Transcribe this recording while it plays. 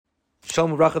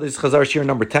Shalom Uvracha, this is Chazar Shiur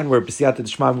number 10, where B'siyata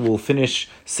D'Shma we will finish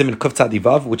Siman Kuf Tzadi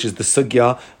Vav, which is the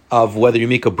sugya of whether you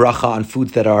make a bracha on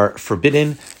foods that are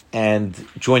forbidden and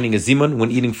joining a Zimun when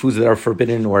eating foods that are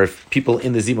forbidden, or if people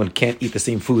in the Zimun can't eat the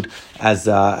same food as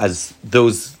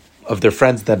those of their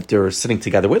friends that they're sitting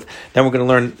together with. Then we're going to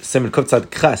learn Siman Kuf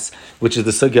Tzad Ches, which is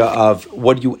the sugya of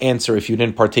what do you answer if you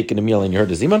didn't partake in a meal and you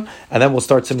heard a Zimun. And then we'll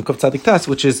start Siman Kuf Tzad Tes,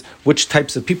 which is which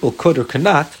types of people could or could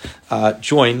not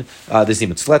join the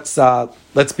Zimun. So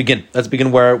let's begin. Let's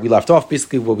begin where we left off.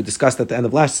 Basically, what we discussed at the end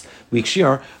of last week's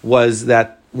Shiur was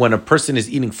that when a person is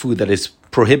eating food that is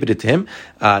prohibited to him,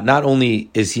 not only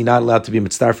is he not allowed to be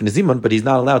mitzdarf in the zimun, but he's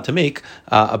not allowed to make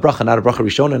a bracha, not a bracha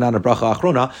rishona, not a bracha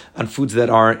achrona, on foods that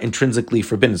are intrinsically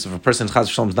forbidden. So if a person chas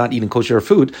v'shalom is not eating kosher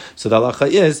food, so the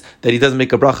halacha is that he doesn't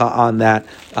make a bracha on that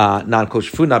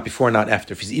non-kosher food, not before, not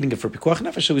after. If he's eating it for pikuach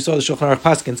nefesh, so we saw the Shulchan Aruch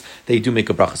paskins, they do make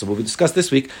a bracha. So what we discussed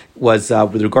this week was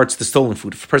with regards to stolen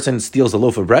food. If a person steals a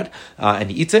loaf of bread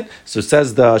and he eats it, so it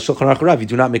says the Shulchan Aruch Rav, you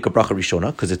do not make a bracha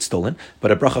rishona because it's stolen,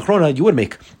 but a bracha achrona you would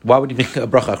make. Why would you make a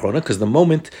bracha achrona? Because the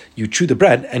moment you chew the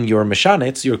bread and you're meshana,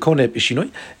 it's your koneh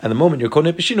pishinoi, and the moment you're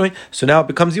koneh pishinoi, so now it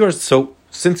becomes yours. So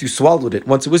since you swallowed it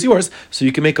once it was yours, so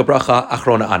you can make a bracha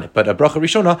achrona on it. But a bracha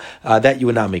rishona that you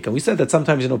would not make. And we said that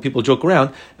sometimes people joke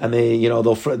around and they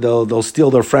they'll steal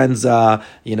their friend's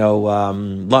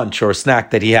lunch or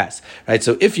snack that he has, right?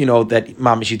 So if you know that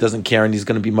mamishi doesn't care and he's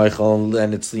going to be meichel,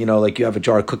 and it's like you have a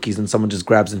jar of cookies and someone just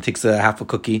grabs and takes a half a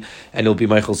cookie and it'll be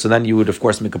meichel, so then you would of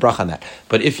course make a bracha on that.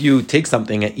 But if you take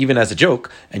something even as a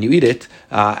joke and you eat it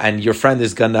and your friend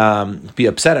is gonna be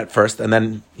upset at first and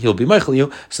then he'll be meichel you,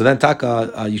 so then taka.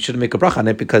 You shouldn't make a bracha on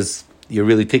it because you're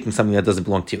really taking something that doesn't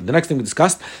belong to you. The next thing we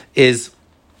discussed is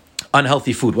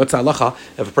unhealthy food. What's the halacha?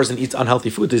 If a person eats unhealthy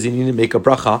food, does he need to make a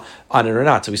bracha on it or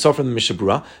not? So we saw from the Mishnah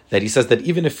Berurah that he says that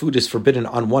even if food is forbidden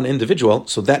on one individual,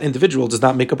 so that individual does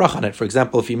not make a bracha on it. For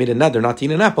example, if he made a neder not to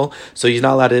eat an apple, so he's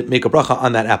not allowed to make a bracha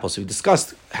on that apple. So we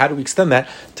discussed how do we extend that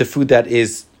to food that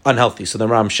is unhealthy. So the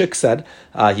Ram Shik said,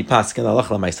 he passed in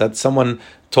halacha l'maisa, said someone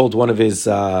told one of his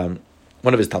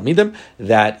talmidim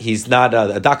that he's not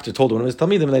a doctor told one of his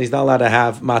talmidim that he's not allowed to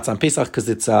have matzah on Pesach because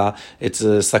it's a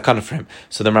sakana for him.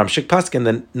 So the Ramshik Paskin,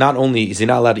 then not only is he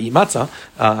not allowed to eat matzah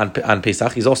on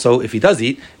Pesach, he's also, if he does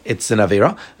eat, it's an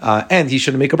avera, and he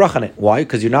shouldn't make a bracha on it. Why?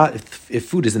 Because you're not, if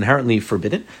food is inherently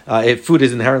forbidden, if food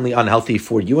is inherently unhealthy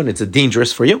for you and it's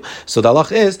dangerous for you, so the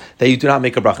halach is that you do not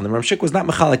make a bracha. And the Ramshik was not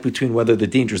mechalik between whether the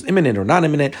danger is imminent or not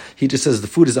imminent. He just says the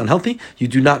food is unhealthy. You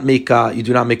do not make a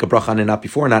bracha on it, not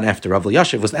before, not after. Rav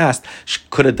Yashiv was asked,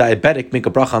 could a diabetic make a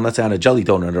bracha on, let's say, on a jelly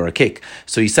donut or a cake?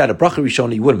 So he said a bracha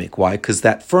rishona you would make. Why? Because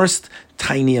that first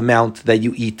tiny amount that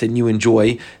you eat and you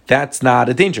enjoy, that's not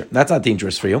a danger. That's not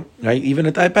dangerous for you, right? Even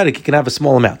a diabetic, you can have a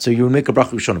small amount. So you would make a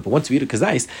bracha rishona. But once you eat a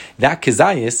kazayis, that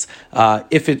kazayis,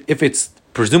 if it's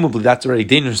presumably that's already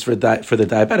dangerous for the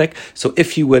diabetic. So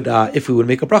if we would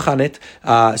make a bracha on it,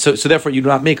 so therefore you do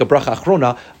not make a bracha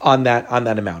achrona on that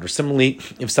amount. Or similarly,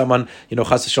 if someone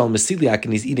chas v'shalom is celiac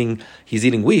and he's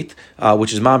eating wheat,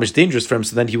 which is mamish dangerous for him,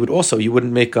 so then you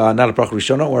wouldn't make not a bracha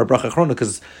rishona or a bracha achrona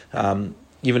because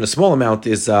even a small amount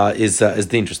is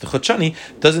dangerous. The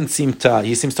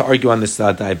Chotshani seems to argue on this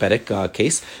diabetic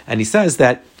case, and he says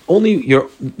that only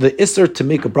the isser to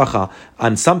make a bracha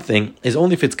on something is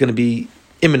only if it's going to be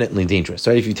imminently dangerous,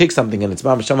 right? If you take something and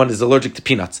someone is allergic to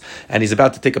peanuts and he's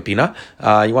about to take a peanut,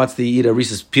 he wants to eat a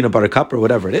Reese's peanut butter cup or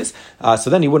whatever it is,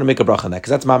 so then he wouldn't make a bracha on that because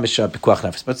that's mamish pikuach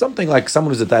nefesh. But something like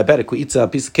someone who's a diabetic who eats a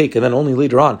piece of cake and then only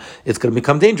later on it's going to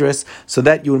become dangerous, so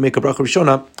that you would make a bracha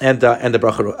rishona and the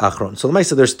bracha achron. So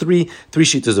l'maisa there's three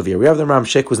shitas over here. We have the Ram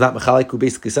Shek who's not mechalik, who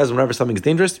basically says whenever something is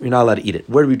dangerous, you're not allowed to eat it.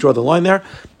 Where do we draw the line there?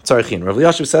 Sorry, Rav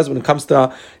Yashiv says when it comes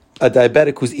to a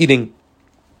diabetic who's eating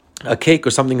a cake or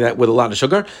something that with a lot of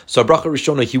sugar, so a bracha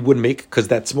rishona he would make because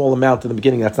that small amount in the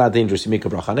beginning that's not dangerous. You make a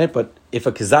bracha on it, but if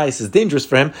a kazayis is dangerous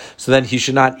for him, so then he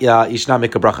should not make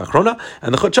a bracha achrona.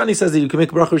 And the Chotshani says that you can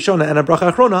make a bracha rishona and a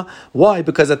bracha achrona. Why?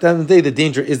 Because at the end of the day, the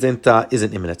danger isn't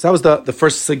imminent. So that was the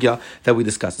first sugya that we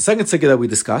discussed. The second sugya that we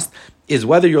discussed is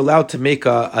whether you're allowed to make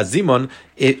a zimun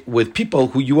with people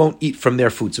who you won't eat from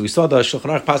their food. So we saw the Shulchan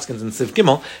Aruch paskins in Siv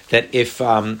Gimel that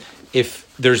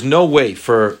if there's no way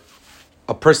for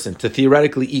a person to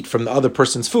theoretically eat from the other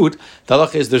person's food, the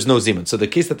halach is there's no zimun. So the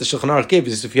case that the Shulchan Aruch gave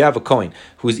is if you have a kohen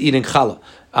who is eating challah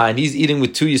and he's eating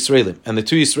with two Yisraelim, and the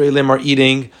two Yisraelim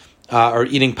are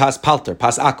eating pas palter,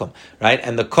 pas akum, right?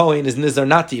 And the kohen is nizar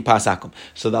not to eat pas akum.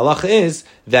 So the halacha is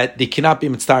that they cannot be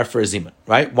mitzvah for a zimun,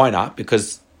 right? Why not?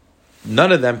 Because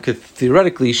none of them could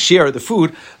theoretically share the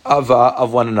food of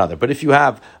one another. But if you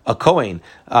have a Kohen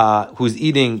who's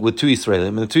eating with two Israelim,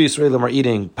 and the two Israelim are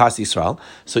eating Pas Yisrael,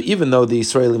 so even though the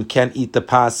Israelim can't eat the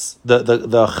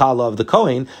challah of the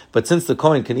Kohen, but since the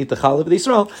Kohen can eat the challah of the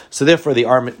Israel, so therefore they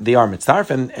are mitzarf,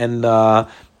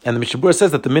 and the Mishnah Berurah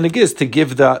says that the minhag is to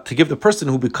give the person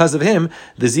who, because of him,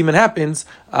 the Zimun happens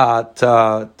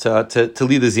to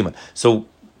lead the Zimun. So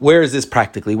where is this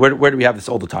practically? Where do we have this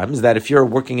all the time? Is that if you're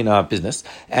working in a business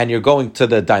and you're going to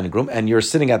the dining room and you're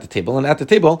sitting at the table, and at the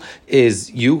table is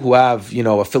you who have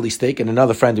a Philly steak and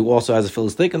another friend who also has a Philly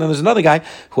steak, and then there's another guy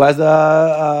who has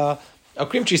a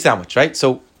cream cheese sandwich, right?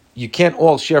 So you can't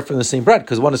all share from the same bread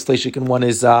because one is fleishik and one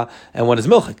is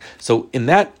milchik. So in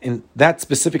that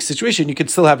specific situation, you can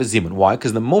still have a zimun. Why?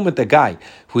 Because the moment the guy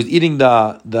who's eating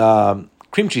the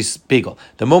cream cheese bagel,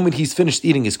 the moment he's finished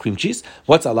eating his cream cheese,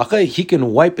 what's halacha? He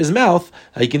can wipe his mouth,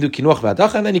 he can do kinuach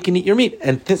v'adacha, and then he can eat your meat.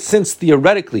 And since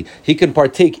theoretically he can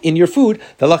partake in your food,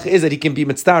 the halacha is that he can be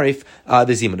mitzdarif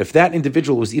the zimun. If that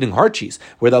individual was eating hard cheese,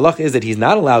 where the halacha is that he's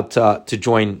not allowed to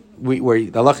join, where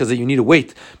the halacha is that you need to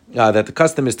wait, that the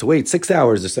custom is to wait 6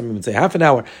 hours, or some even say half an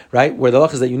hour, right? Where the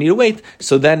halacha is that you need to wait,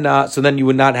 so then you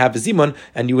would not have a zimun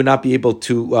and you would not be able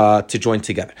to join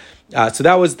together. So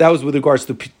that was with regards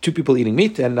to two people eating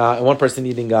meat and one person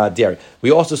eating dairy.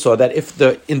 We also saw that if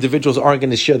the individuals aren't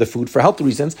going to share the food for health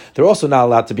reasons, they're also not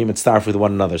allowed to be mitzdarf with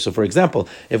one another. So, for example,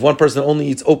 if one person only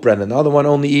eats oat bread and the other one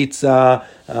only eats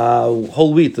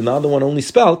whole wheat and the other one only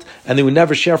spelt, and they would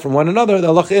never share from one another, the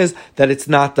halacha is that it's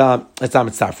not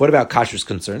mitzdarf. What about kashrus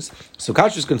concerns? So,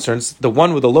 kashrus concerns, the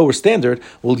one with a lower standard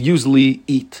will usually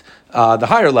eat the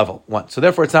higher level one. So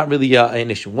therefore, it's not really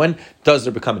an issue. When does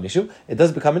there become an issue? It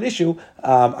does become an issue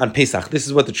on Pesach. This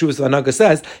is what the Truvas Lanaga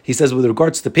says. He says with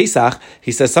regards to Pesach,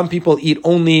 he says some people eat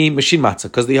only machine matzah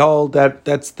because they hold that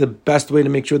that's the best way to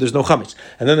make sure there's no chametz.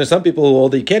 And then there's some people who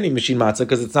hold that you can't eat machine matzah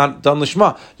because it's not done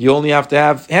lishma. You only have to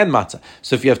have hand matzah.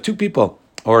 So if you have two people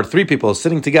or three people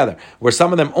sitting together, where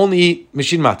some of them only eat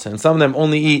machine matzah and some of them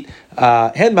only eat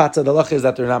hand matzah, the halacha is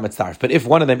that they're not mitzdarf. But if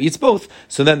one of them eats both,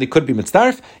 so then they could be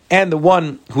mitzdarf, and the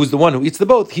one who eats the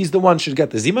both, he's the one should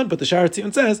get the zimun. But the Shiur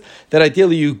Tziyun says that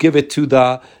ideally you give it to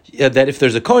that if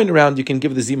there's a kohen around, you can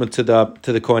give the zimun to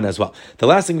the kohen as well. The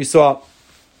last thing we saw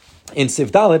in Siv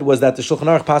Daled was that the Shulchan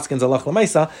Aruch paskins alach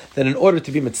l'maisa that in order to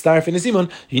be mitzdarif in a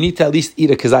zimun, you need to at least eat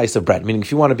a kazayis of bread. Meaning,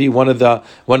 if you want to be one of the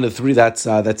three that's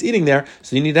eating there,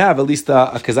 so you need to have at least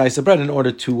a kazayis of bread in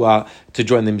order to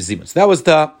join the zimun. So that was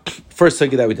the first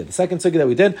sugya that we did. The second sugya that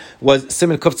we did was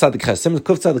Siman Kuf Tzadik Ches. Siman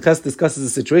Kuf Tzadik Ches discusses the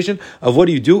situation of what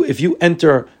do you do if you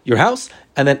enter your house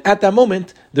and then at that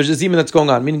moment there's a zimun that's going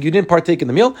on, meaning you didn't partake in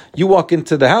the meal, you walk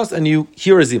into the house and you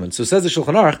hear a zimun. So says the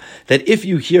Shulchan Aruch that if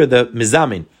you hear the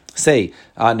mizamin say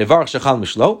nevarach shachal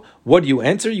mishlo, what do you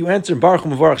answer? You answer Baruch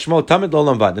u'mevarach shmo tamid lo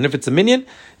olam vad. And if it's a minyan,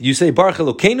 you say Baruch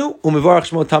Elokeinu u'mevarach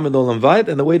shmo tamid lo olam vad.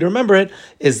 And the way to remember it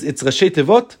is it's Rashi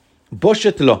Tevot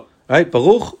boshet lo, right?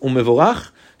 Baruch u'mevarach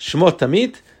shmo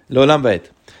tamid lo olam vad.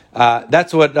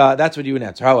 That's what you would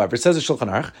answer. However, it says in Shulchan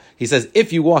Aruch, he says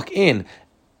if you walk in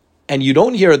and you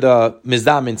don't hear the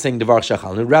mizdamin saying Devar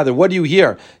Shachal. Rather, what do you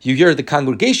hear? You hear the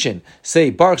congregation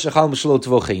say Baruch Shachal Mishlo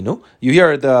Tvocheinu. You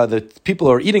hear the people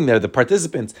who are eating there, the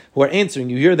participants who are answering.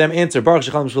 You hear them answer Baruch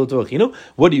Shachal Mishlo Tvocheinu.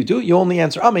 What do? You only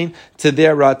answer Amen to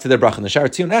their bracha. And the Shiur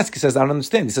Tziyun asks, he says, I don't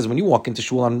understand. He says, when you walk into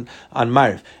shul on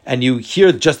Ma'ariv and you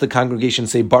hear just the congregation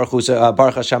say Baruch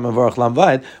Hashem and Baruch Lam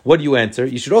Vad, what do you answer?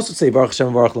 You should also say Baruch Hashem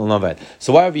and Baruch Lam Vad.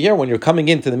 So why over here, when you're coming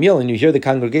into the meal and you hear the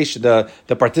congregation, the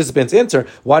participants answer,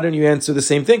 why don't you answer the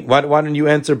same thing? Why don't you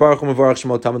answer Baruch U'Mevarach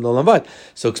Shemo Tamid Lo Olam Vad?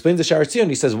 So explains the Shiur Tziyun.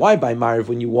 He says, why by Ma'ariv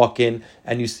when you walk in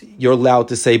and you're allowed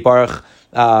to say Baruch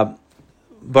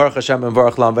Hashem and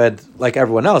Baruch Lam Vad like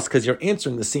everyone else, because you're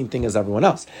answering the same thing as everyone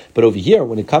else. But over here,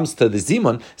 when it comes to the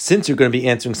Zimun, since you're going to be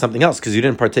answering something else because you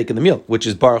didn't partake in the meal, which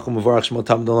is Baruch U'Mevarach Shemo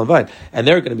Tamid Lo Olam Vad, and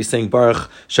they're going to be saying Baruch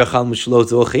Shachal Mishlo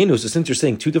Tzocheinu. So since you're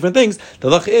saying two different things, the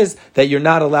lach is that you're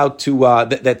not allowed to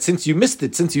that since you missed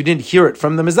it, since you didn't hear it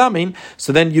from the Mizamin,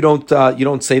 so then you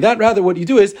don't say that. Rather, what you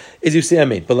do is you say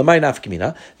Amen. But Lamai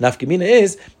Nafkamina. Nafkamina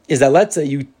is that let's say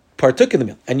you partook in the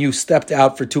meal and you stepped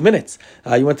out for 2 minutes.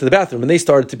 You went to the bathroom and they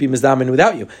started to be mizdamin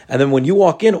without you. And then when you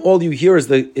walk in, all you hear is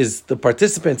the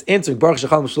participants answering Baruch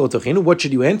Shachal Mishlo Tvocheinu. What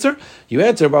should you answer? You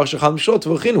answer Baruch Shachal Mishlo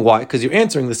Tvocheinu. Why? Because you're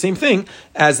answering the same thing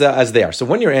as they are. So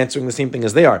when you're answering the same thing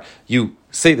as they are, you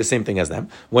say the same thing as them.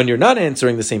 When you're not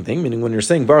answering the same thing, meaning when you're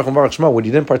saying Baruch and Baruch Shema when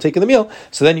you didn't partake in the meal,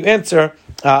 so then you answer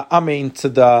Amen to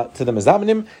the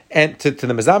Mezamenim and to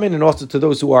the Mezamin, and also to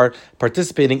those who are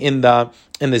participating in the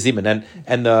Zimun.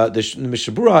 And the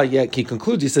Mishabura, he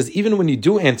concludes, he says, even when you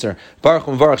do answer Baruch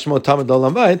and Baruch Shema Tamid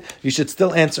Olam Vayed, you should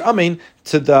still answer Amen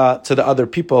to the other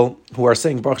people who are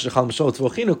saying Baruch Shechal Mishol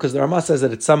Tvochinu, because the Rama says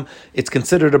that it's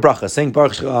considered a bracha. Saying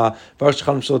Baruch Shechal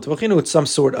Mishol Tvochinu, it's some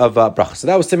sort of bracha. So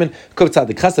that was Siman Kuf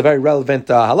Tzadik Ches, a very relevant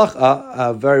halacha,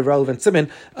 a very relevant siman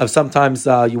of sometimes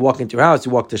you walk into your house,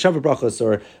 you walk to Shavah Brachos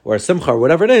or a Simcha or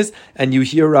whatever it is, and you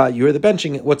hear the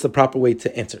benching. What's the proper way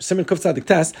to answer? Siman Kuf Tzadik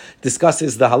Tes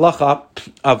discusses the halacha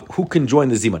of who can join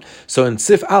the Zimun. So in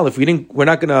Sif Aleph, we're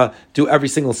not going to do every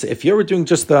single Sif here. We're doing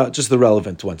just the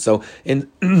relevant one. So in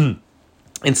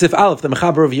Sif Aleph, the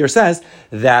Mechaber over here says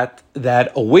that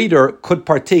a waiter could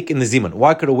partake in the Zimun.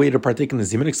 Why could a waiter partake in the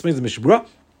Zimun? Explains the Mishabura.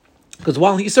 Because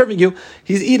while he's serving you,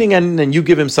 he's eating, and you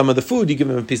give him some of the food, you give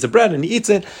him a piece of bread, and he eats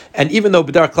it. And even though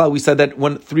B'dar Klal, we said that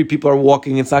when 3 people are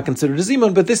walking, it's not considered a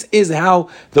zimun, but this is how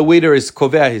the waiter is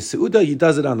kovea his seuda. He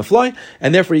does it on the fly,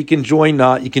 and therefore you can join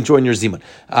your zimun.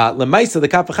 Lemaisa, the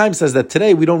Kaf HaChaim says that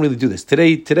today we don't really do this.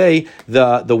 Today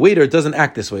the waiter doesn't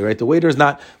act this way, right? The waiter is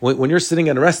not, when you're sitting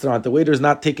at a restaurant, the waiter is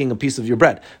not taking a piece of your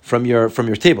bread from your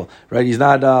table, right? He's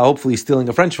not hopefully stealing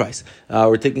a French fries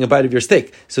or taking a bite of your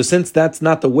steak. So since that's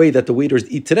not the way that the waiters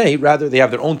eat today, rather they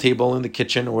have their own table in the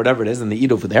kitchen or whatever it is, and they eat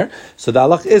over there. So the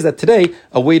halach is that today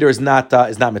a waiter is not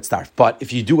mitzdarf. But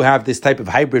if you do have this type of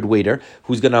hybrid waiter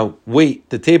who's going to wait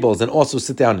the tables and also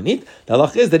sit down and eat, the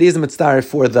halach is that he is a mitzdarf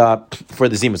for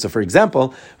the zimun. So for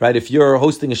example, right, if you're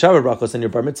hosting a Shavah Brachos and your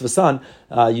bar mitzvah son,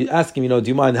 you ask him, do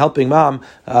you mind helping mom,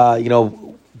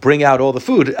 bring out all the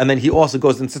food, and then he also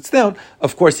goes and sits down,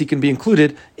 of course he can be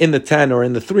included in the 10 or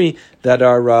in the 3 that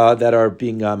are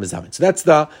being mizamin. So that's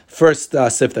the first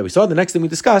sif that we saw. The next thing we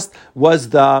discussed was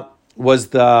the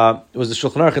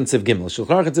Shulchan Aruch and Siv Gimel. Shulchan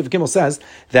Aruch and Siv Gimel says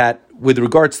that with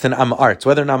regards to an Am Arts,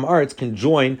 whether an Am Arts can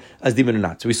join a Zimun or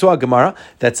not. So we saw a Gemara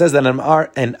that says that an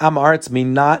Am Arts may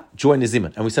not join a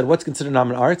Zimun. And we said, what's considered an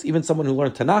Am Arts? Even someone who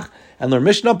learned Tanakh and learned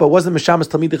Mishnah, but wasn't Mishamas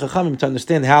Talmidei Chachamim to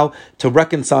understand how to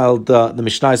reconcile the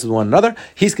Mishnahs with one another.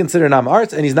 He's considered an Am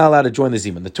Arts, and he's not allowed to join the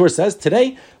Zimun. The Torah says,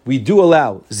 today, we do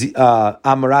allow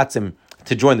Am Aratzim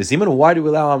to join the Zimun. Why do we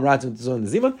allow Am Aratzim to join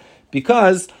the Zimun?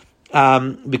 Because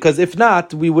if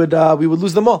not, we would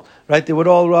lose them all, right? They would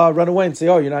all run away and say,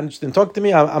 "Oh, you're not interested in talking to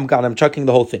me? I'm gone. I'm chucking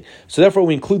the whole thing." So therefore,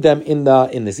 we include them in the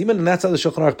Zimun, and that's how the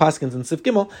Shulchan Aruch paskins in Sif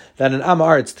Gimel that an Am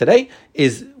Haaretz today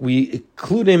is we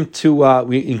include him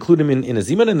in a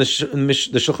Zimun, and the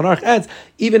Shulchan Aruch adds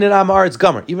even in Am Haaretz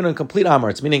Gomer, even in complete Am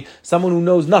Haaretz, meaning someone who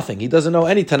knows nothing, he doesn't know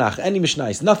any Tanakh, any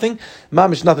Mishnah, nothing,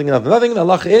 Mamish, nothing. The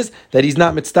halacha is that he's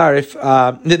not mitzdarif.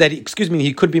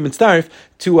 He could be mitzdarif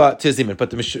to Zimun, but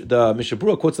the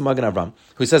Mishabura quotes the Magen Avram,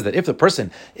 who says that if the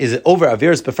person is over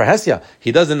Averis B'Farhesia,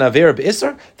 he does an Aver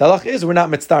B'Isser, the halacha is we're not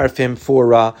mitzdarif him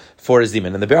for a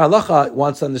Zimun. And the Be'er Halacha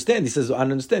wants to understand, he says,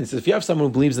 if you have someone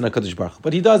who believes in a Kadosh Baruch Hu,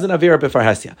 but he does an Aver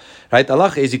B'Farhesia, right? The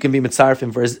halacha is you can be mitzdarif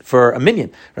him for a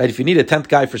minyan, right? If you need a 10th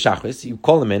guy for Shachris, you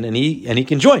call him in and he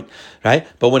can join, right?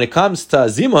 But when it comes to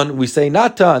Zimun, we say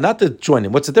not to join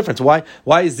him. What's the difference? Why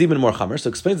is Zimun more chamer? So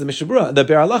explains the Mishabura, the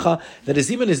Be'er Halacha, that a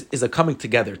Zimun is a coming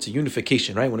together, it's a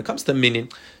unification, right? When it comes to minyan,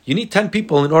 you need 10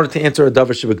 people in order to answer a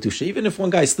davar shebekdusha. Even if one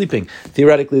guy is sleeping,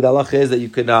 theoretically the halacha is that you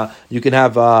can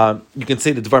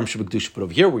say the davar shebekdusha. But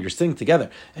over here, where you're sitting together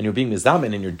and you're being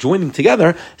mizamin and you're joining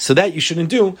together, so that you shouldn't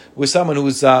do with someone who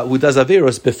does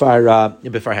averos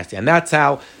befar hesti. And that's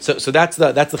how. So that's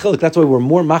the chiluk. That's why we're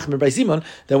more machmer by zimun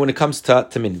than when it comes to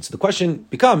minyan. So the question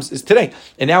becomes: is today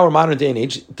in our modern day and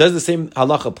age, does the same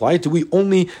halacha apply? Do we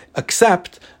only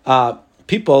accept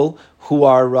people who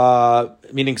are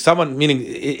meaning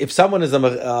if someone is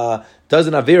does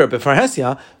an avera before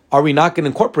hesia, are we not going to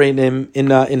incorporate him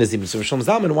in a zimun? So Shlomo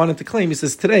Zalman wanted to claim, he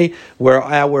says today where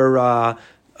our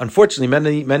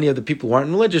unfortunately many of the people who aren't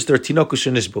religious, they're tinoku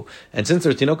shenishbu, and since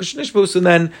they're tinoku shenishbu, so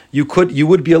then you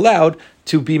would be allowed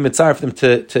to be mitzaref them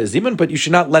to zimun, but you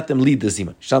should not let them lead the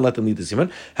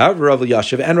zimun. However, Rav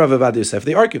Yashiv and Rav Avad Yosef,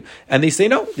 they argue and they say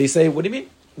no. They say, what do you mean?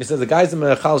 He says the guy's a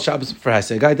mechal Shabbos for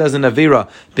Hesed. A guy does an avera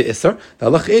be'isser. The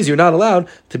halacha is you're not allowed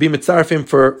to be mitzaref him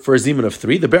for a zimun of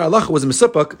 3. The Be'er Halacha was a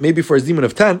misuppak. Maybe for a zimun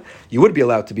of 10, you would be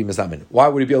allowed to be mizamin. Why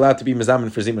would he be allowed to be mizamin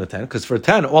for a zimun of 10? Because for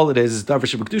 10, all it is davar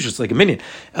shebekdusha. It's like a minyan,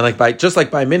 and just like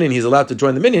by a minyan, he's allowed to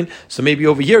join the minyan. So maybe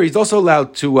over here, he's also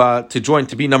allowed to join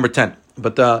to be number 10.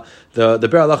 But the Be'er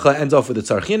Halacha ends off with the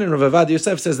tzarchin, and Rav Avad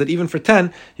Yosef says that even for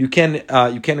 10, you can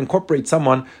incorporate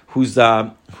someone who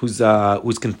does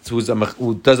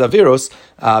averos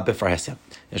befar hesed.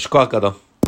 Yeshkoach gadol.